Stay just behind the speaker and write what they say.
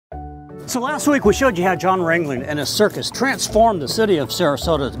So last week we showed you how John Ringling and his circus transformed the city of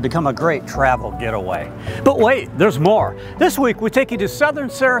Sarasota to become a great travel getaway. But wait, there's more. This week we take you to southern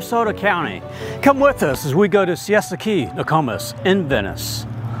Sarasota County. Come with us as we go to Siesta Key, Nokomis, in Venice.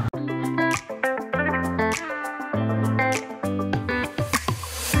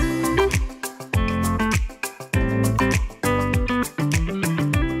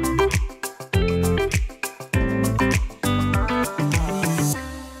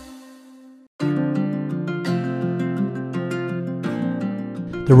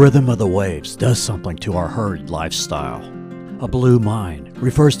 The rhythm of the waves does something to our hurried lifestyle. A blue mind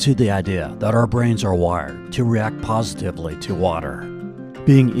refers to the idea that our brains are wired to react positively to water.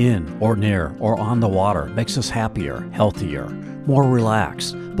 Being in or near or on the water makes us happier, healthier, more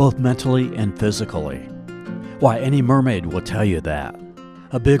relaxed, both mentally and physically. Why, any mermaid will tell you that.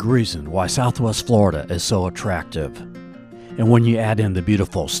 A big reason why Southwest Florida is so attractive. And when you add in the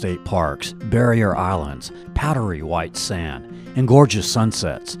beautiful state parks, barrier islands, powdery white sand, and gorgeous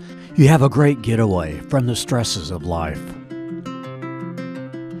sunsets, you have a great getaway from the stresses of life.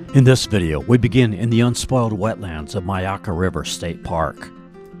 In this video, we begin in the unspoiled wetlands of Myakka River State Park.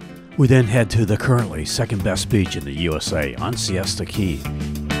 We then head to the currently second best beach in the USA on Siesta Key,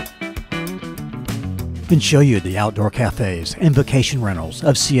 and show you the outdoor cafes and vacation rentals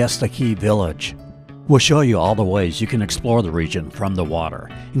of Siesta Key Village. We'll show you all the ways you can explore the region from the water,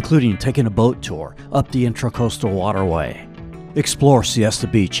 including taking a boat tour up the Intracoastal Waterway. Explore Siesta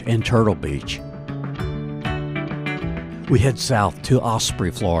Beach and Turtle Beach. We head south to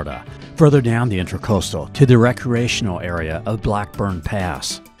Osprey, Florida, further down the Intracoastal to the recreational area of Blackburn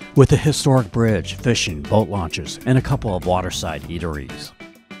Pass, with a historic bridge, fishing, boat launches, and a couple of waterside eateries.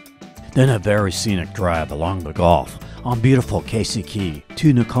 Then a very scenic drive along the Gulf on beautiful Casey Key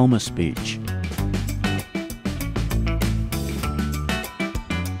to Nokomis Beach.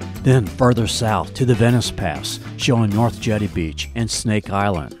 Then further south to the Venice Pass, showing North Jetty Beach and Snake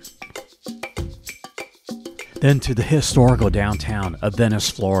Island. Then to the historical downtown of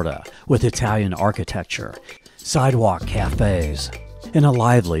Venice, Florida, with Italian architecture, sidewalk cafes, and a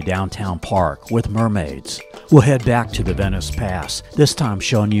lively downtown park with mermaids. We'll head back to the Venice Pass, this time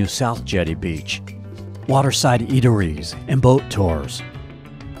showing you South Jetty Beach, waterside eateries, and boat tours.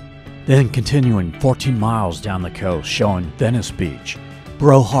 Then continuing 14 miles down the coast, showing Venice Beach,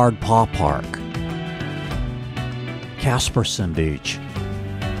 Brohard Paw Park, Casperson Beach,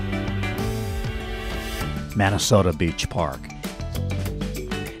 Minnesota Beach Park,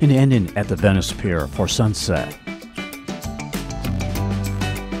 and ending at the Venice Pier for sunset.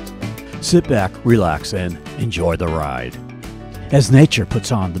 Sit back, relax, and enjoy the ride as nature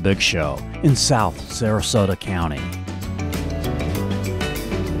puts on the big show in South Sarasota County.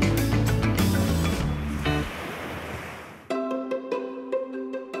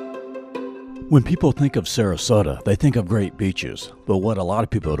 When people think of Sarasota, they think of great beaches, but what a lot of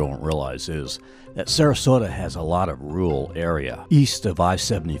people don't realize is that Sarasota has a lot of rural area east of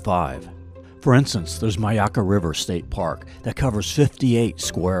I-75. For instance, there's Myakka River State Park that covers 58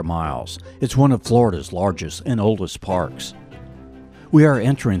 square miles. It's one of Florida's largest and oldest parks. We are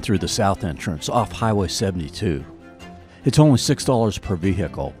entering through the south entrance off Highway 72. It's only $6 per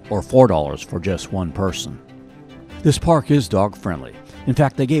vehicle, or $4 for just one person. This park is dog-friendly. In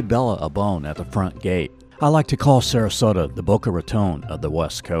fact, they gave Bella a bone at the front gate. I like to call Sarasota the Boca Raton of the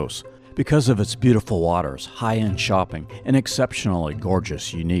West Coast because of its beautiful waters, high-end shopping, and exceptionally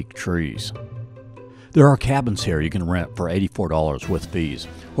gorgeous, unique trees. There are cabins here you can rent for $84 with fees,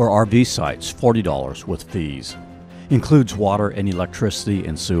 or RV sites $40 with fees. Includes water and electricity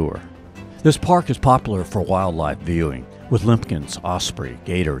and sewer. This park is popular for wildlife viewing, with limpkins, osprey,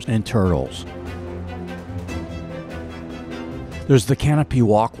 gators, and turtles. There's the Canopy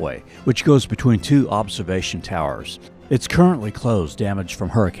Walkway, which goes between two observation towers. It's currently closed, damaged from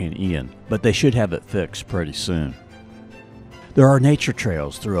Hurricane Ian, but they should have it fixed pretty soon. There are nature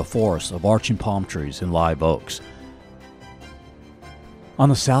trails through a forest of arching palm trees and live oaks. On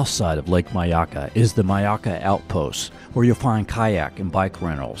the south side of Lake Myakka is the Myakka Outpost, where you'll find kayak and bike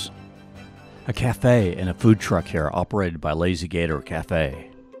rentals. A cafe and a food truck here operated by Lazy Gator Cafe.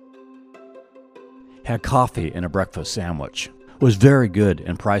 Had coffee and a breakfast sandwich. Was very good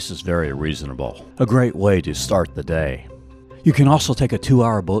and prices very reasonable. A great way to start the day. You can also take a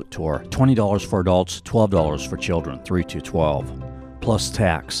 2-hour boat tour, $20 for adults, $12 for children, 3 to 12, plus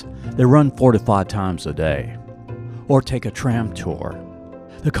tax. They run 4 to 5 times a day. Or take a tram tour.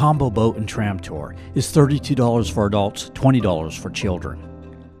 The combo boat and tram tour is $32 for adults, $20 for children.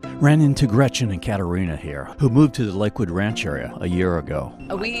 Ran into Gretchen and Katerina here, who moved to the Lakewood Ranch area a year ago.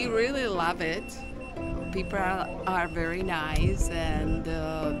 We really love it. people are very nice, and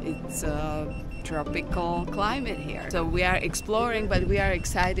it's a tropical climate here. So we are exploring, but we are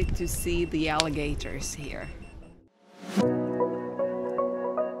excited to see the alligators here.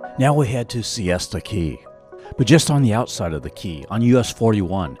 Now we head to Siesta Key. But just on the outside of the key, on US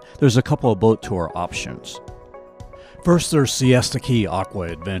 41, there's a couple of boat tour options. First, there's Siesta Key Aqua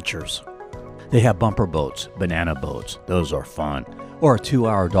Adventures. They have bumper boats, banana boats, those are fun, or a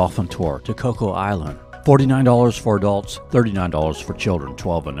 2-hour dolphin tour to Coco Island. $49 for adults, $39 for children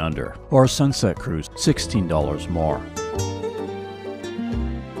 12 and under, or a sunset cruise, $16 more.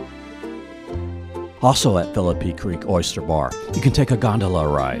 Also at Philippi Creek Oyster Bar, you can take a gondola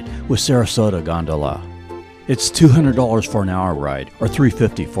ride with Sarasota Gondola. It's $200 for an hour ride, or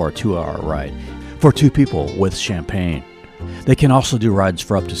 $350 for a 2-hour ride, for 2 people with champagne. They can also do rides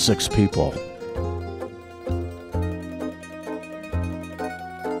for up to 6 people.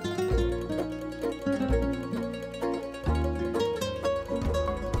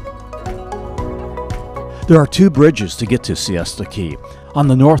 There are 2 bridges to get to Siesta Key. On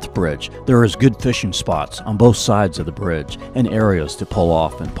the north bridge, there is good fishing spots on both sides of the bridge and areas to pull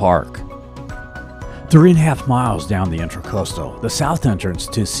off and park. 3.5 miles down the Intracoastal, the south entrance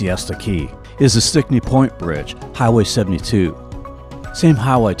to Siesta Key is the Stickney Point Bridge, Highway 72. Same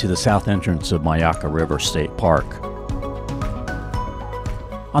highway to the south entrance of Myakka River State Park.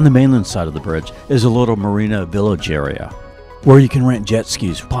 On the mainland side of the bridge is a little marina village area, where you can rent jet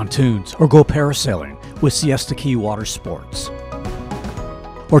skis, pontoons, or go parasailing with Siesta Key Water Sports.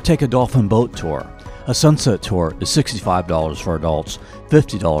 Or take a dolphin boat tour. A sunset tour is $65 for adults,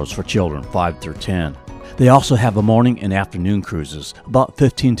 $50 for children 5 through 10. They also have a morning and afternoon cruises, about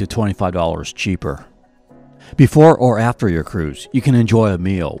 $15 to $25 cheaper. Before or after your cruise, you can enjoy a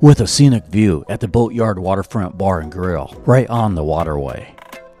meal with a scenic view at the Boatyard Waterfront Bar and Grill, right on the Waterway.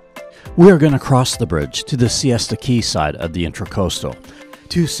 We are going to cross the bridge to the Siesta Key side of the Intracoastal,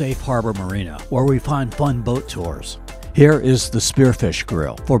 to Safe Harbor Marina, where we find fun boat tours. Here is the Spearfish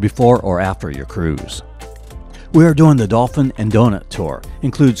Grill for before or after your cruise. We are doing the Dolphin and Donut Tour,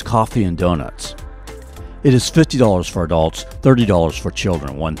 includes coffee and donuts. It is $50 for adults, $30 for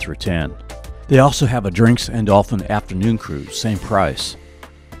children 1 through 10. They also have a Drinks and Dolphin afternoon cruise, same price.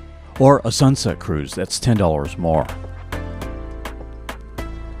 Or a sunset cruise, that's $10 more.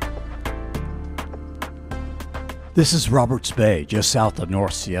 This is Roberts Bay, just south of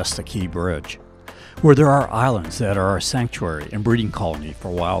North Siesta Key Bridge, where there are islands that are a sanctuary and breeding colony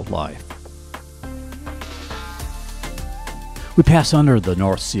for wildlife. We pass under the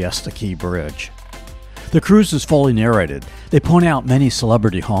North Siesta Key Bridge. The cruise is fully narrated. They point out many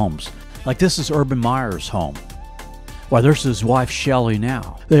celebrity homes, like this is Urban Meyer's home. Why, there's his wife Shelley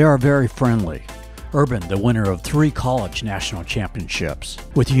now. They are very friendly. Urban, the winner of 3 college national championships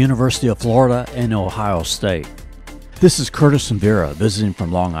with the University of Florida and Ohio State. This is Curtis and Vera visiting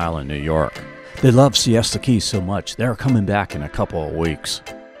from Long Island, New York. They love Siesta Key so much, they're coming back in a couple of weeks.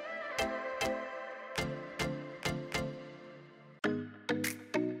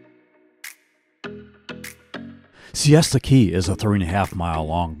 Siesta Key is a 3.5 mile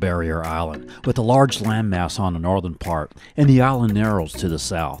long barrier island with a large landmass on the northern part, and the island narrows to the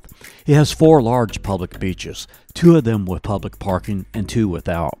south. It has 4 large public beaches, 2 of them with public parking and 2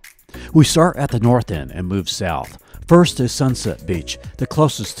 without. We start at the north end and move south. First is Sunset Beach, the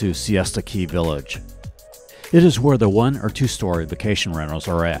closest to Siesta Key Village. It is where the 1 or 2 story vacation rentals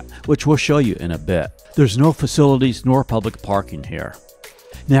are at, which we'll show you in a bit. There's no facilities nor public parking here.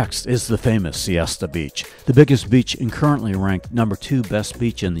 Next is the famous Siesta Beach, the biggest beach and currently ranked number 2 best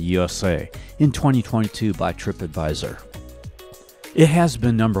beach in the USA in 2022 by TripAdvisor. It has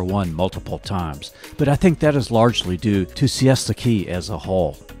been number 1 multiple times, but I think that is largely due to Siesta Key as a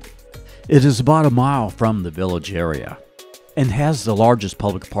whole. It is about a mile from the village area and has the largest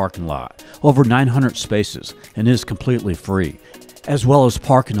public parking lot, over 900 spaces, and is completely free, as well as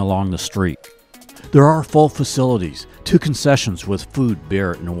parking along the street. There are full facilities, 2 concessions with food,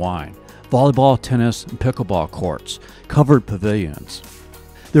 beer, and wine, volleyball, tennis, and pickleball courts, covered pavilions.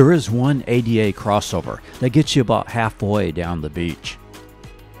 There is 1 ADA crossover that gets you about halfway down the beach.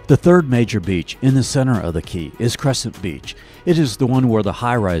 The 3rd major beach in the center of the key is Crescent Beach. It is the one where the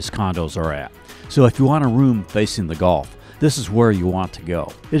high-rise condos are at. So if you want a room facing the Gulf, this is where you want to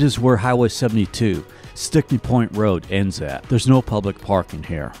go. It is where Highway 72, Stickney Point Road ends at. There's no public parking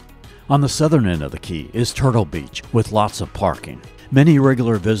here. On the southern end of the key is Turtle Beach with lots of parking. Many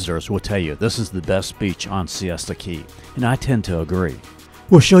regular visitors will tell you this is the best beach on Siesta Key, and I tend to agree.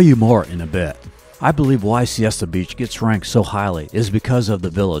 We'll show you more in a bit. I believe why Siesta Beach gets ranked so highly is because of the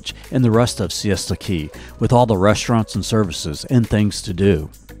village and the rest of Siesta Key, with all the restaurants and services and things to do.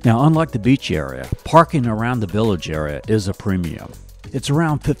 Now, unlike the beach area, parking around the village area is a premium. It's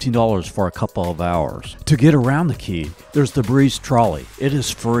around $15 for a couple of hours. To get around the key, there's the Breeze Trolley. It is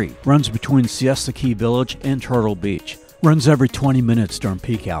free. Runs between Siesta Key Village and Turtle Beach. Runs every 20 minutes during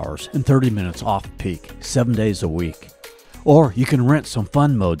peak hours and 30 minutes off peak, 7 days a week. Or you can rent some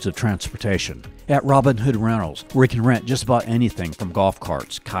fun modes of transportation at Robin Hood Rentals, where you can rent just about anything from golf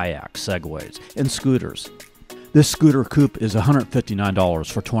carts, kayaks, segways, and scooters. This scooter coupe is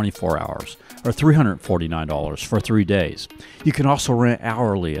 $159 for 24 hours, or $349 for 3 days. You can also rent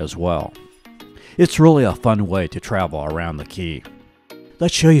hourly as well. It's really a fun way to travel around the Key.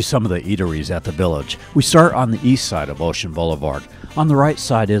 Let's show you some of the eateries at the village. We start on the east side of Ocean Boulevard. On the right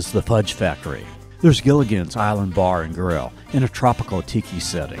side is the Fudge Factory. There's Gilligan's Island Bar and Grill in a tropical tiki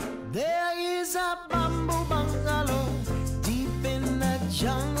setting. There is a bamboo bungalow deep in the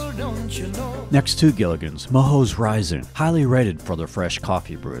jungle, don't you know? Next to Gilligan's, Moho's Rising, highly rated for their fresh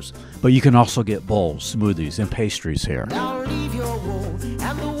coffee brews. But you can also get bowls, smoothies, and pastries here. Now leave your woe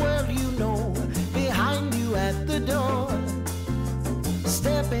and the world you know behind you at the door.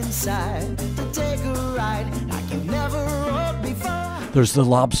 Step inside to take a ride like you've never rode before. There's the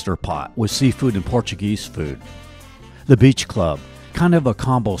Lobster Pot with seafood and Portuguese food. The Beach Club, kind of a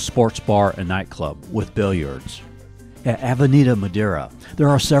combo sports bar and nightclub with billiards. At Avenida Madeira, there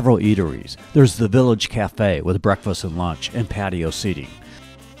are several eateries. There's the Village Cafe with breakfast and lunch and patio seating.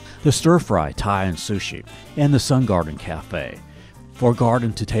 The Stir Fry Thai and Sushi, and the Sun Garden Cafe for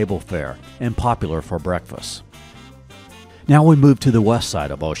garden to table fare and popular for breakfast. Now we move to the west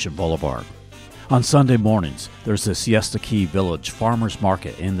side of Ocean Boulevard. On Sunday mornings, there's the Siesta Key Village Farmers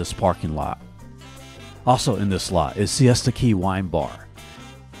Market in this parking lot. Also in this lot is Siesta Key Wine Bar,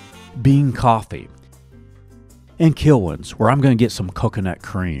 Bean Coffee, and Kilwin's, where I'm going to get some coconut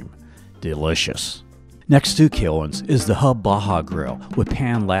cream. Delicious. Next to Kilwin's is the Hub Baja Grill with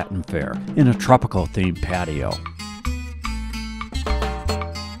Pan Latin fare in a tropical themed patio.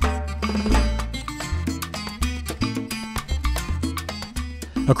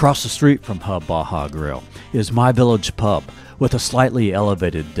 Across the street from Hub Baja Grill is My Village Pub with a slightly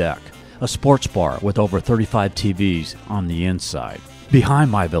elevated deck, a sports bar with over 35 TVs on the inside.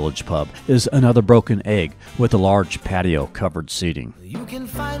 Behind My Village Pub is another Broken Egg with a large patio covered seating. You can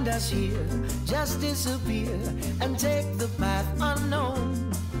find us here, just disappear and take the path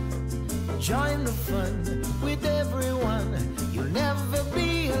unknown. Join the fun with everyone, you'll never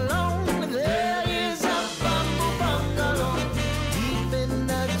be alone. There is a bamboo bungalow deep in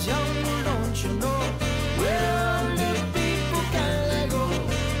the jungle, don't you know? Where only people can let go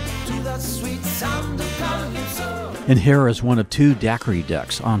to that sweet sound of calypso. And here is one of two daiquiri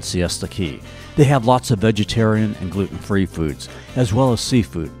decks on Siesta Key. They have lots of vegetarian and gluten-free foods, as well as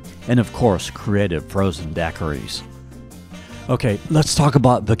seafood, and of course, creative frozen daiquiris. Okay, let's talk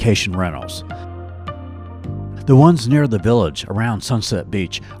about vacation rentals. The ones near the village around Sunset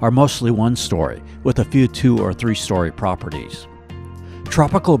Beach are mostly one-story, with a few 2- or 3-story properties.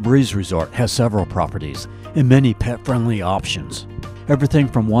 Tropical Breeze Resort has several properties and many pet-friendly options. Everything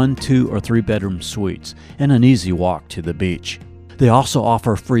from 1-, 2-, or 3-bedroom suites and an easy walk to the beach. They also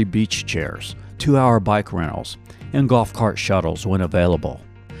offer free beach chairs, 2-hour bike rentals, and golf cart shuttles when available.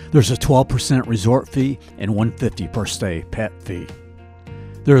 There's a 12% resort fee and $150 per stay pet fee.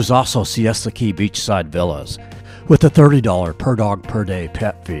 There is also Siesta Key Beachside Villas with a $30 per dog per day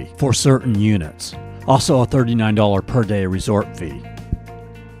pet fee for certain units. Also a $39 per day resort fee.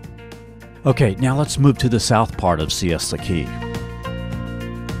 Okay, now let's move to the south part of Siesta Key.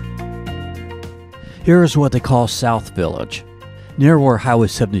 Here is what they call South Village, near where Highway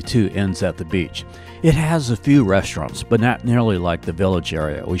 72 ends at the beach. It has a few restaurants, but not nearly like the village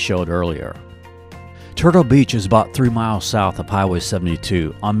area we showed earlier. Turtle Beach is about 3 miles south of Highway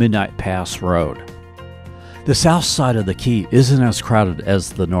 72 on Midnight Pass Road. The south side of the Key isn't as crowded as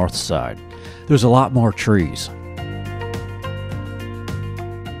the north side. There's a lot more trees.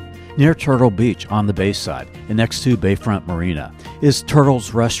 Near Turtle Beach on the bay side and next to Bayfront Marina is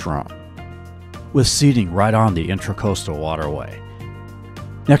Turtle's Restaurant, with seating right on the Intracoastal Waterway.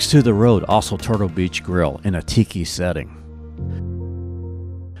 Next to the road, also Turtle Beach Grill in a tiki setting.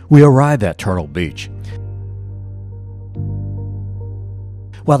 We arrive at Turtle Beach.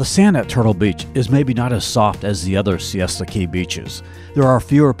 While the sand at Turtle Beach is maybe not as soft as the other Siesta Key beaches, there are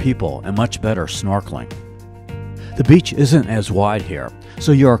fewer people and much better snorkeling. The beach isn't as wide here,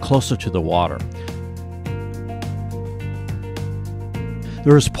 so you are closer to the water.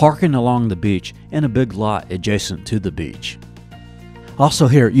 There is parking along the beach and a big lot adjacent to the beach. Also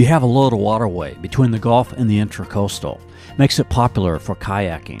here, you have a little waterway between the Gulf and the Intracoastal. Makes it popular for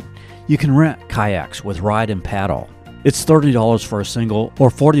kayaking. You can rent kayaks with ride and paddle. It's $30 for a single or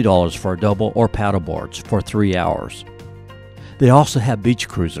 $40 for a double or paddleboards for 3 hours. They also have beach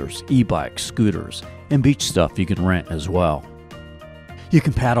cruisers, e-bikes, scooters, and beach stuff you can rent as well. You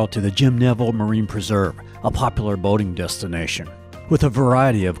can paddle to the Jim Neville Marine Preserve, a popular boating destination, with a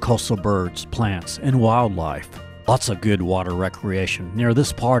variety of coastal birds, plants, and wildlife. Lots of good water recreation near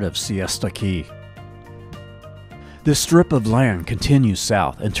this part of Siesta Key. This strip of land continues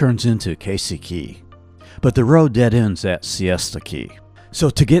south and turns into Casey Key, but the road dead ends at Siesta Key. So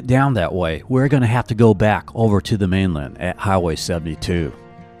to get down that way, we're going to have to go back over to the mainland at Highway 72.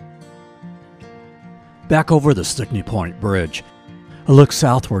 Back over the Stickney Point Bridge, a look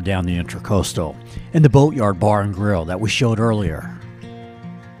southward down the Intracoastal, and the Boatyard Bar and Grill that we showed earlier.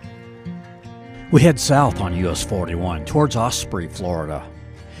 We head south on US 41 towards Osprey, Florida.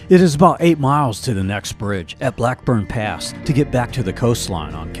 It is about 8 miles to the next bridge at Blackburn Pass to get back to the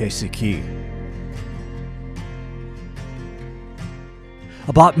coastline on Casey Key.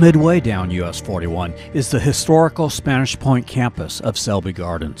 About midway down US 41 is the historical Spanish Point campus of Selby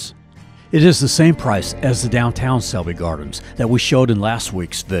Gardens. It is the same price as the downtown Selby Gardens that we showed in last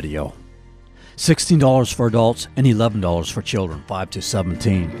week's video. $16 for adults and $11 for children 5 to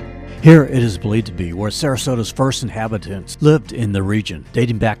 17. Here it is believed to be where Sarasota's first inhabitants lived in the region,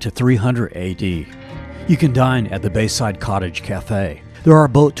 dating back to 300 AD. You can dine at the Bayside Cottage Cafe. There are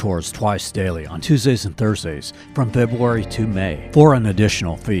boat tours twice daily on Tuesdays and Thursdays from February to May for an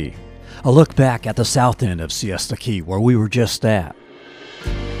additional fee. A look back at the south end of Siesta Key where we were just at.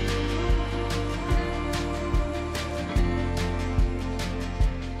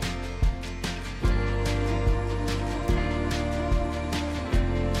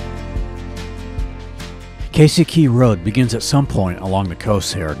 Casey Key Road begins at some point along the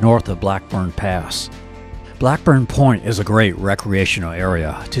coast here, north of Blackburn Pass. Blackburn Point is a great recreational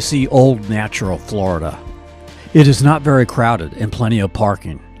area to see old natural Florida. It is not very crowded and plenty of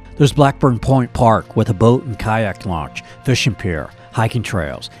parking. There's Blackburn Point Park with a boat and kayak launch, fishing pier, hiking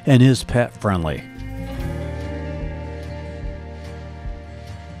trails, and is pet friendly.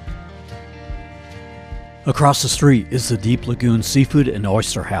 Across the street is the Deep Lagoon Seafood and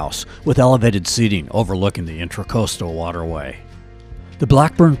Oyster House with elevated seating overlooking the Intracoastal Waterway. The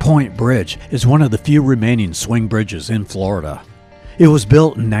Blackburn Point Bridge is one of the few remaining swing bridges in Florida. It was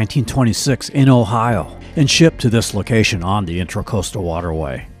built in 1926 in Ohio and shipped to this location on the Intracoastal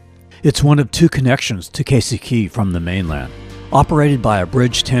Waterway. It's one of 2 connections to Casey Key from the mainland, operated by a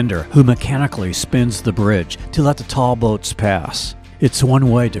bridge tender who mechanically spins the bridge to let the tall boats pass. It's one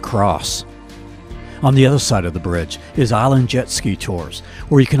way to cross. On the other side of the bridge is Island Jet Ski Tours,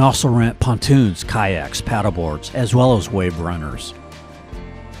 where you can also rent pontoons, kayaks, paddleboards, as well as wave runners.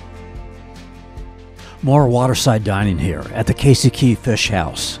 More waterside dining here at the Casey Key Fish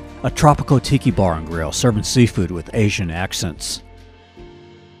House, a tropical tiki bar and grill serving seafood with Asian accents.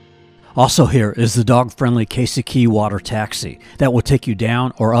 Also here is the dog-friendly Casey Key Water Taxi that will take you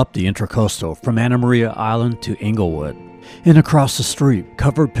down or up the Intracoastal from Anna Maria Island to Inglewood. And across the street,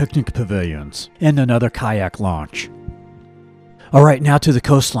 covered picnic pavilions and another kayak launch. Alright, now to the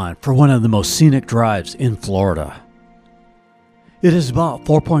coastline for one of the most scenic drives in Florida. It is about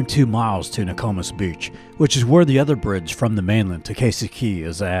 4.2 miles to Nokomis Beach, which is where the other bridge from the mainland to Casey Key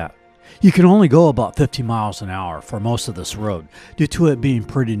is at. You can only go about 50 miles an hour for most of this road due to it being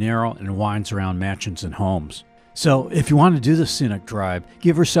pretty narrow and winds around mansions and homes. So if you want to do the scenic drive,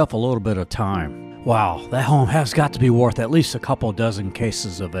 give yourself a little bit of time. Wow, that home has got to be worth at least a couple dozen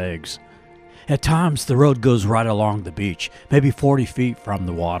cases of eggs. At times, the road goes right along the beach, maybe 40 feet from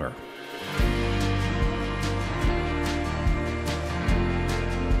the water.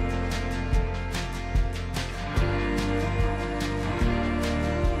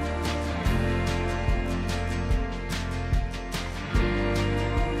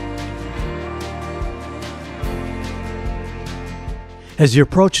 As you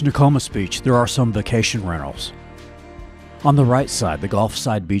approach Nokomis Beach, there are some vacation rentals. On the right side, the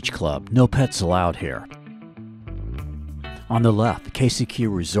Gulfside Beach Club, no pets allowed here. On the left, the Casey Key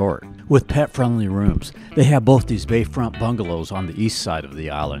Resort, with pet-friendly rooms. They have both these bayfront bungalows on the east side of the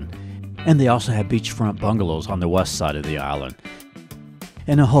island, and they also have beachfront bungalows on the west side of the island,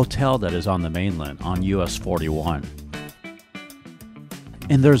 and a hotel that is on the mainland on US 41.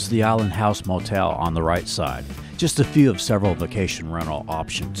 And there's the Island House Motel on the right side, just a few of several vacation rental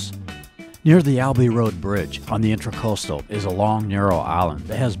options. Near the Albee Road Bridge on the Intracoastal is a long, narrow island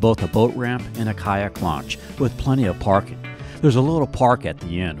that has both a boat ramp and a kayak launch with plenty of parking. There's a little park at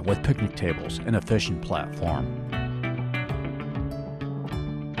the end with picnic tables and a fishing platform.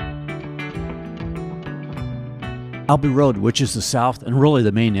 Albee Road, which is the south and really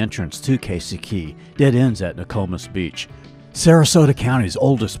the main entrance to Siesta Key, dead ends at Nokomis Beach. Sarasota County's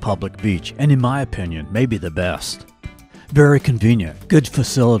oldest public beach, and in my opinion, maybe the best. Very convenient, good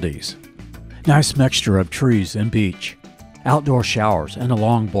facilities, nice mixture of trees and beach, outdoor showers, and a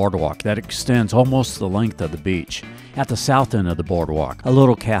long boardwalk that extends almost the length of the beach. At the south end of the boardwalk, a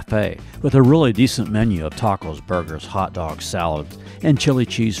little cafe with a really decent menu of tacos, burgers, hot dogs, salads, and chili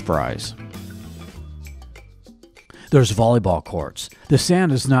cheese fries. There's volleyball courts. The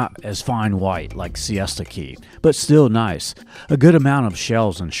sand is not as fine white like Siesta Key, but still nice. A good amount of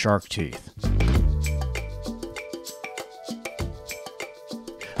shells and shark teeth.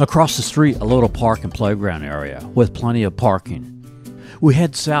 Across the street, a little park and playground area with plenty of parking. We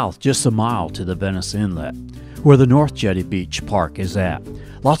head south just a mile to the Venice Inlet, where the North Jetty Beach Park is at.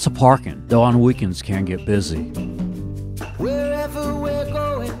 Lots of parking, though on weekends can get busy. Wherever we're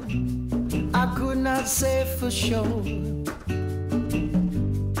going, I could not say for sure.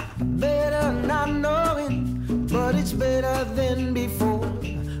 Better not knowing, but it's better than before.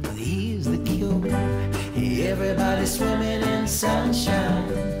 Here's the cure. Everybody swimming in sunshine.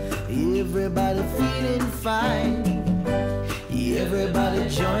 Everybody feeling fine. Everybody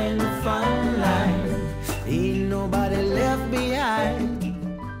join the fun line. Ain't nobody left behind.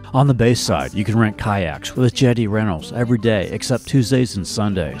 On the bay side, you can rent kayaks with Jetty rentals every day except Tuesdays and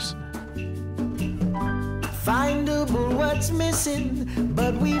Sundays. Findable what's missing,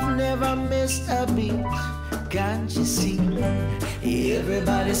 but we've never missed a beach. Can't you see?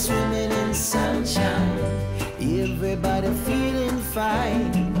 Everybody swimming in sunshine. Everybody feeling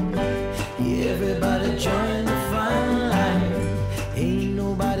fine. Everybody join the fun line. Ain't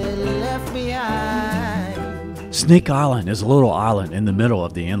nobody left behind. Snake Island is a little island in the middle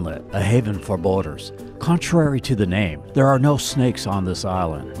of the inlet, a haven for boaters. Contrary to the name, there are no snakes on this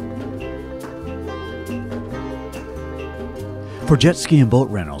island. For jet ski and boat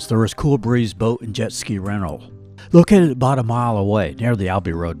rentals, there is Cool Breeze Boat and Jet Ski Rental, located about a mile away near the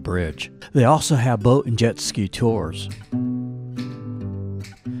Albee Road Bridge. They also have boat and jet ski tours.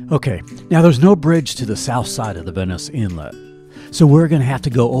 Okay, now there's no bridge to the south side of the Venice Inlet, so we're going to have to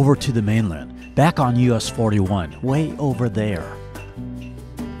go over to the mainland, back on US 41, way over there,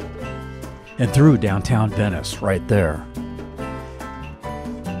 and through downtown Venice, right there.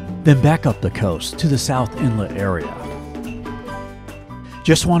 Then back up the coast to the South Inlet area.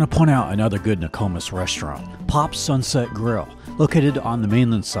 Just want to point out another good Nokomis restaurant, Pop's Sunset Grill, located on the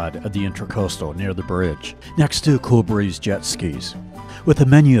mainland side of the Intracoastal near the bridge, next to Cool Breeze Jet Skis, with a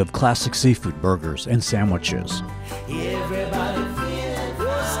menu of classic seafood burgers and sandwiches. Everybody feeling,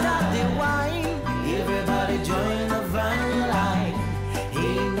 stop the wine. Everybody join the fun line.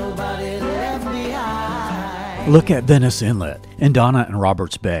 Ain't nobody left behind. Look at Venice Inlet and Donna and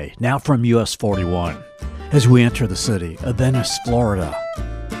Roberts Bay, now from US 41, as we enter the city of Venice, Florida.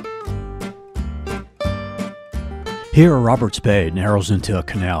 Here, Roberts Bay narrows into a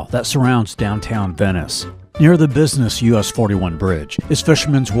canal that surrounds downtown Venice. Near the business US 41 bridge is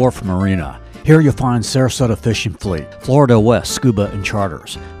Fisherman's Wharf Marina. Here you'll find Sarasota Fishing Fleet, Florida West Scuba and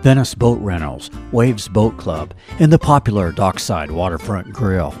Charters, Venice Boat Rentals, Waves Boat Club, and the popular Dockside Waterfront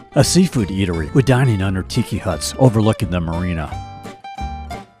Grill, a seafood eatery with dining under tiki huts overlooking the marina.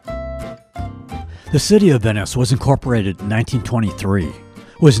 The city of Venice was incorporated in 1923,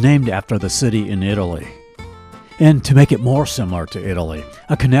 was named after the city in Italy. And to make it more similar to Italy,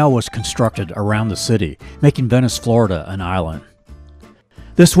 a canal was constructed around the city, making Venice, Florida an island.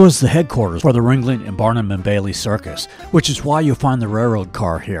 This was the headquarters for the Ringling and Barnum and Bailey Circus, which is why you'll find the railroad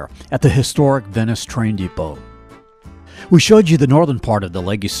car here at the historic Venice train depot. We showed you the northern part of the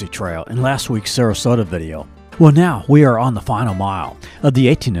Legacy Trail in last week's Sarasota video. Well, now we are on the final mile of the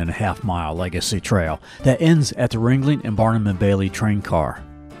 18.5-mile Legacy Trail that ends at the Ringling and Barnum and Bailey train car.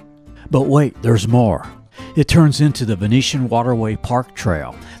 But wait, there's more. It turns into the Venetian Waterway Park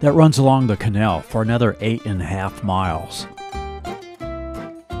Trail that runs along the canal for another 8.5 miles.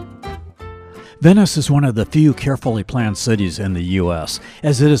 Venice is one of the few carefully planned cities in the U.S.,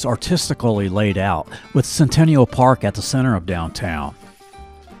 as it is artistically laid out, with Centennial Park at the center of downtown.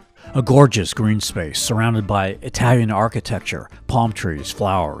 A gorgeous green space surrounded by Italian architecture, palm trees,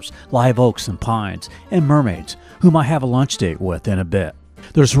 flowers, live oaks and pines, and mermaids, whom I have a lunch date with in a bit.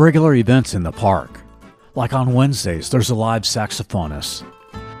 There's regular events in the park. Like on Wednesdays, there's a live saxophonist.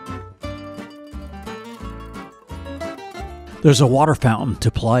 There's a water fountain to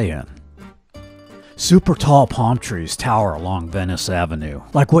play in. Super tall palm trees tower along Venice Avenue,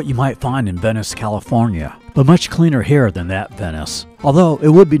 like what you might find in Venice, California, but much cleaner here than that Venice. Although it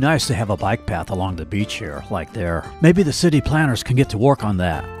would be nice to have a bike path along the beach here, like there. Maybe the city planners can get to work on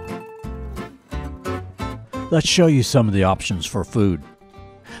that. Let's show you some of the options for food.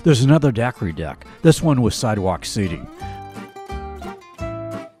 There's another daiquiri deck, this one with sidewalk seating.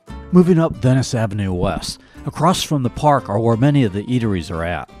 Moving up Venice Avenue West, across from the park are where many of the eateries are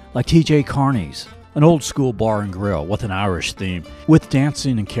at, like TJ Carney's, an old school bar and grill with an Irish theme, with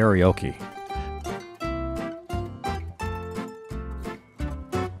dancing and karaoke.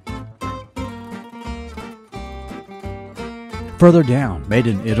 Further down, Made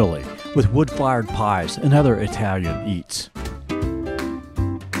in Italy, with wood-fired pies and other Italian eats.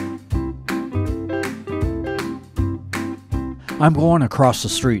 I'm going across the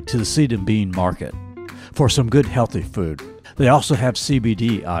street to the Seed and Bean Market for some good healthy food. They also have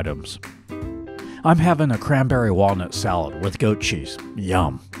CBD items. I'm having a cranberry walnut salad with goat cheese.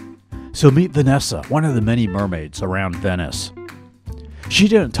 Yum. So meet Veneccia, one of the many mermaids around Venice. She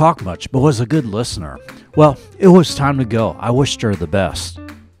didn't talk much, but was a good listener. Well, it was time to go. I wished her the best.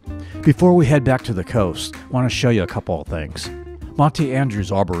 Before we head back to the coast, I want to show you a couple of things. Monty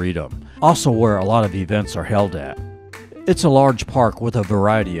Andrews Arboretum, also where a lot of events are held at. It's a large park with a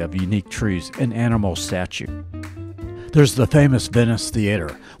variety of unique trees and animal statues. There's the famous Venice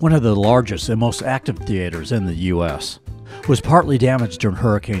Theater, one of the largest and most active theaters in the U.S. Was partly damaged during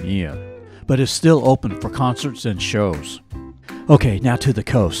Hurricane Ian, but is still open for concerts and shows. Okay, now to the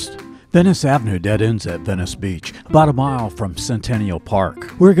coast. Venice Avenue dead ends at Venice Beach, about a mile from Centennial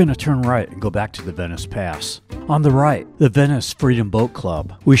Park. We're going to turn right and go back to the Venice Pass. On the right, the Venice Freedom Boat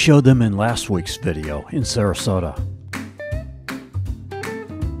Club. We showed them in last week's video in Sarasota.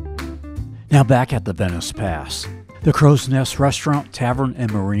 Now back at the Venice Pass. The Crow's Nest Restaurant, Tavern,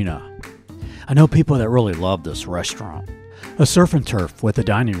 and Marina. I know people that really love this restaurant. A surf and turf with a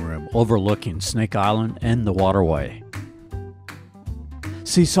dining room overlooking Snake Island and the Waterway.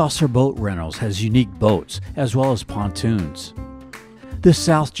 Sea Saucer Boat Rentals has unique boats as well as pontoons. This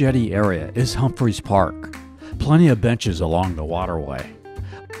South Jetty area is Humphris Park. Plenty of benches along the waterway.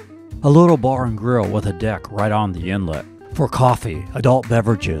 A little bar and grill with a deck right on the inlet for coffee, adult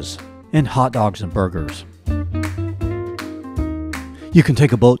beverages, and hot dogs and burgers. You can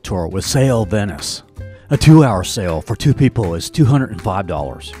take a boat tour with Sail Venice. A 2-hour sail for 2 people is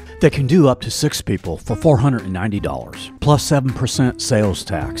 $205. They can do up to 6 people for $490, plus 7% sales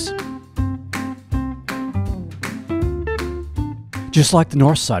tax. Just like the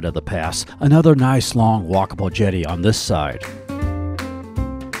north side of the pass, another nice long walkable jetty on this side.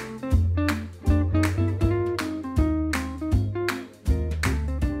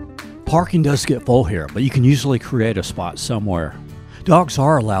 Parking does get full here, but you can usually create a spot somewhere. Dogs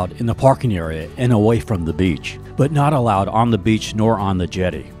are allowed in the parking area and away from the beach, but not allowed on the beach nor on the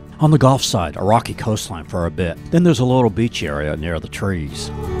jetty. On the Gulf side, a rocky coastline for a bit. Then there's a little beach area near the trees.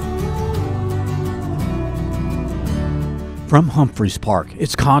 From Humphris Park,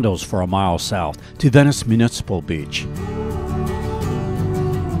 it's condos for a mile south to Venice Municipal Beach,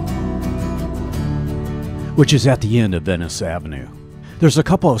 which is at the end of Venice Avenue. There's a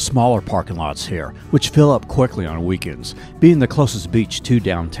couple of smaller parking lots here, which fill up quickly on weekends, being the closest beach to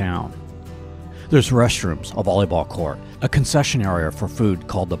downtown. There's restrooms, a volleyball court, a concession area for food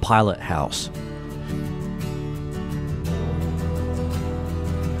called the Pilot House.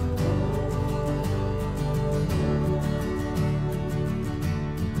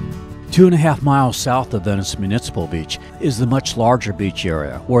 Two and a half miles south of Venice Municipal Beach is the much larger beach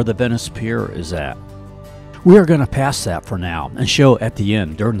area where the Venice Pier is at. We are going to pass that for now and show at the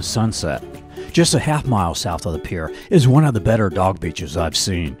end during the sunset. Just a half mile south of the pier is one of the better dog beaches I've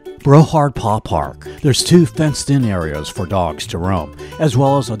seen. Brohard Paw Park. There's 2 fenced-in areas for dogs to roam, as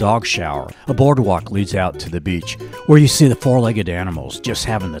well as a dog shower. A boardwalk leads out to the beach, where you see the 4-legged animals just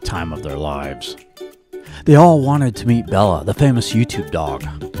having the time of their lives. They all wanted to meet Bella, the famous YouTube dog.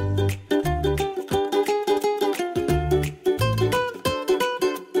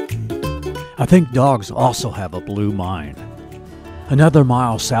 I think dogs also have a blue mind. Another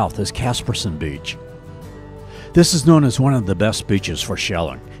mile south is Casperson Beach. This is known as one of the best beaches for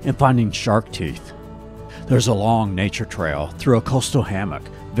shelling and finding shark teeth. There's a long nature trail through a coastal hammock,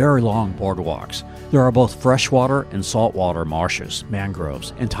 very long boardwalks. There are both freshwater and saltwater marshes,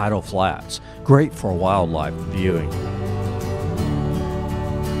 mangroves, and tidal flats, great for wildlife viewing.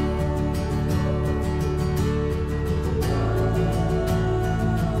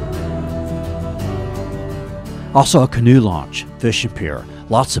 Also a canoe launch, fishing pier,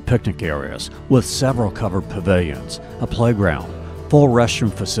 lots of picnic areas with several covered pavilions, a playground, full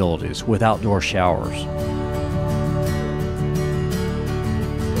restroom facilities with outdoor showers.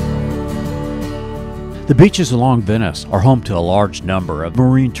 The beaches along Venice are home to a large number of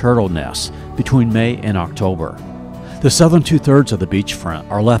marine turtle nests between May and October. The southern two-thirds of the beachfront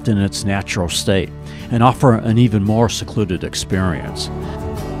are left in its natural state and offer an even more secluded experience.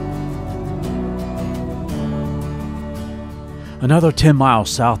 Another 10 miles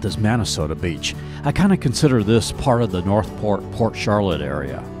south is Minnesota Beach. I kind of consider this part of the Northport, Port Charlotte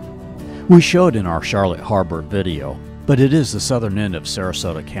area. We showed in our Charlotte Harbor video, but it is the southern end of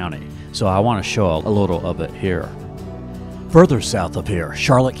Sarasota County, so I want to show a little of it here. Further south of here,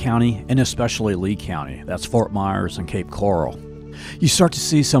 Charlotte County and especially Lee County, that's Fort Myers and Cape Coral, you start to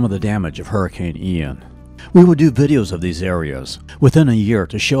see some of the damage of Hurricane Ian. We will do videos of these areas within a year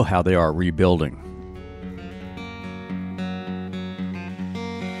to show how they are rebuilding.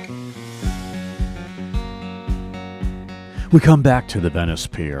 We come back to the Venice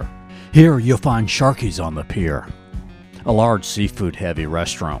Pier. Here you'll find Sharky's on the pier, a large seafood-heavy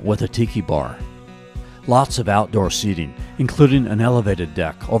restaurant with a tiki bar. Lots of outdoor seating, including an elevated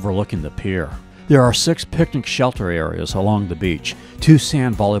deck overlooking the pier. There are 6 picnic shelter areas along the beach, 2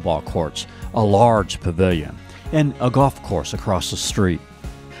 sand volleyball courts, a large pavilion, and a golf course across the street.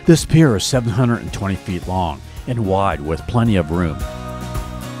 This pier is 720 feet long and wide with plenty of room.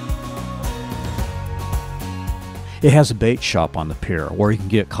 It has a bait shop on the pier where you can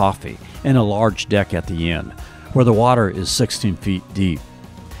get coffee and a large deck at the end where the water is 16 feet deep.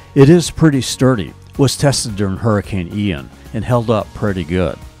 It is pretty sturdy, was tested during Hurricane Ian and held up pretty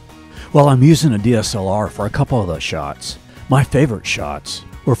good. Well, I'm using a DSLR for a couple of the shots. My favorite shots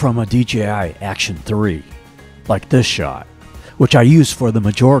were from a DJI Action 3, like this shot, which I used for the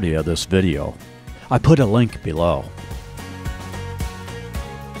majority of this video. I put a link below.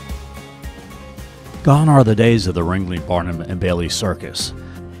 Gone are the days of the Ringling, Barnum, and Bailey Circus.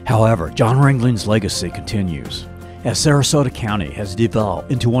 However, John Ringling's legacy continues, as Sarasota County has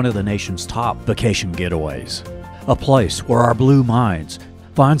developed into one of the nation's top vacation getaways. A place where our blue minds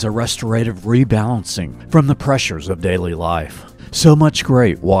finds a restorative rebalancing from the pressures of daily life. So much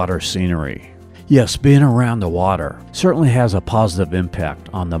great water scenery. Yes, being around the water certainly has a positive impact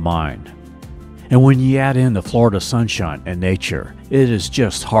on the mind. And when you add in the Florida sunshine and nature, it is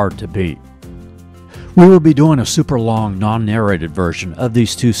just hard to beat. We will be doing a super long, non-narrated version of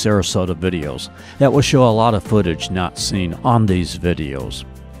these 2 Sarasota videos that will show a lot of footage not seen on these videos.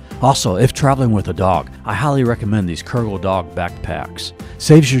 Also, if traveling with a dog, I highly recommend these Kurgle dog backpacks.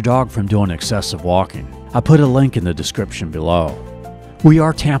 Saves your dog from doing excessive walking. I put a link in the description below. We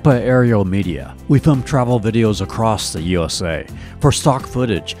are Tampa Aerial Media. We film travel videos across the USA. For stock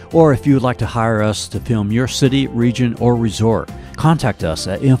footage, or if you would like to hire us to film your city, region, or resort, contact us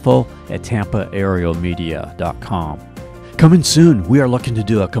at info@tampaaerialmedia.com. Coming soon, we are looking to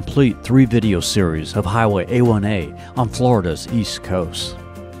do a complete 3-video series of Highway A1A on Florida's East Coast.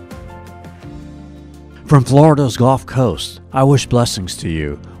 From Florida's Gulf Coast, I wish blessings to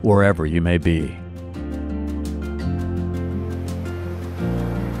you wherever you may be.